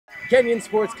Kenyon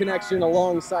Sports Connection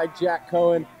alongside Jack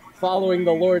Cohen following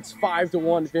the Lord's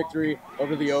 5-1 victory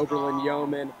over the Oberlin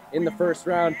Yeomen in the first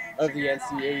round of the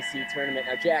NCAC Tournament.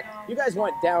 Now, Jack, you guys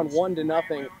went down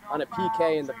 1-0 on a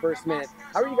PK in the first minute.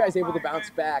 How are you guys able to bounce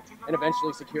back and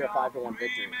eventually secure a 5-1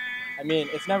 victory? I mean,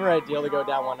 it's never ideal to go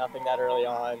down 1-0 that early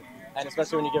on, and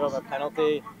especially when you give up a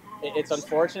penalty. It's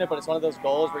unfortunate, but it's one of those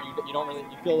goals where you don't really,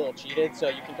 you feel a little cheated, so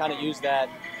you can kind of use that,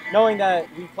 knowing that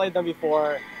we've played them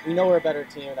before, we know we're a better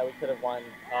team, that we could have won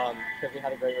because we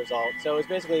had a great result. So it was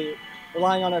basically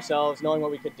relying on ourselves, knowing what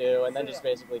we could do, and then just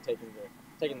basically taking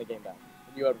the game back.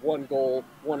 You had 1 goal,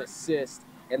 1 assist,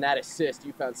 and that assist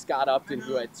you found Scott Upton,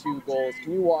 who had 2 goals.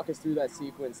 Can you walk us through that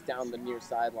sequence down the near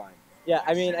sideline? Yeah,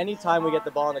 I mean, anytime we get the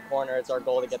ball in the corner, it's our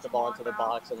goal to get the ball into the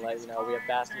box and we have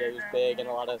Bastia who's big and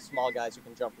a lot of small guys who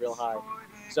can jump real high.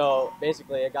 So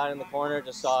basically, a guy in the corner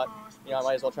just thought, I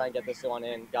might as well try and get this one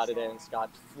in, got it in,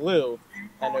 Scott flew,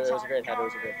 and it was a great header, it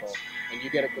was a great goal. And you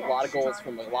get a lot of goals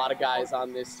from a lot of guys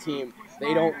on this team.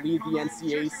 They don't lead the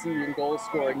NCAC in goal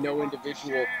scoring, no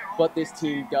individual, but this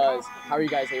team does. How are you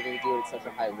guys able to do it at such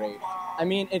a high rate? I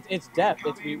mean, it's depth.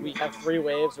 We have 3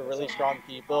 waves of really strong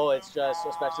people. It's just,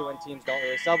 especially when teams don't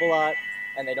really sub a lot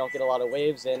and they don't get a lot of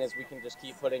waves in, is we can just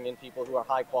keep putting in people who are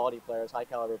high quality players, high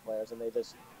caliber players, and they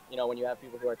just, when you have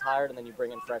people who are tired and then you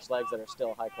bring in fresh legs that are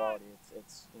still high quality,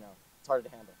 it's hard to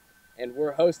handle. And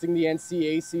we're hosting the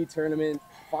NCAC Tournament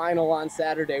final on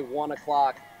Saturday, 1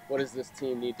 o'clock. What does this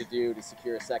team need to do to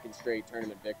secure a 2nd straight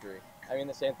tournament victory? I mean,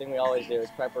 the same thing we always do is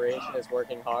preparation, is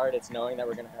working hard. It's knowing that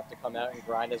we're going to have to come out and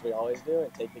grind as we always do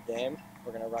and take the game.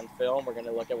 We're going to run film. We're going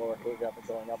to look at what we're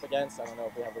going up against. I don't know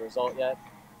if we have the result yet,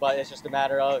 but it's just a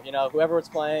matter of, whoever it's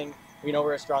playing, we know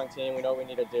we're a strong team. We know what we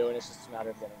need to do, and it's just a matter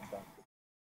of getting it done.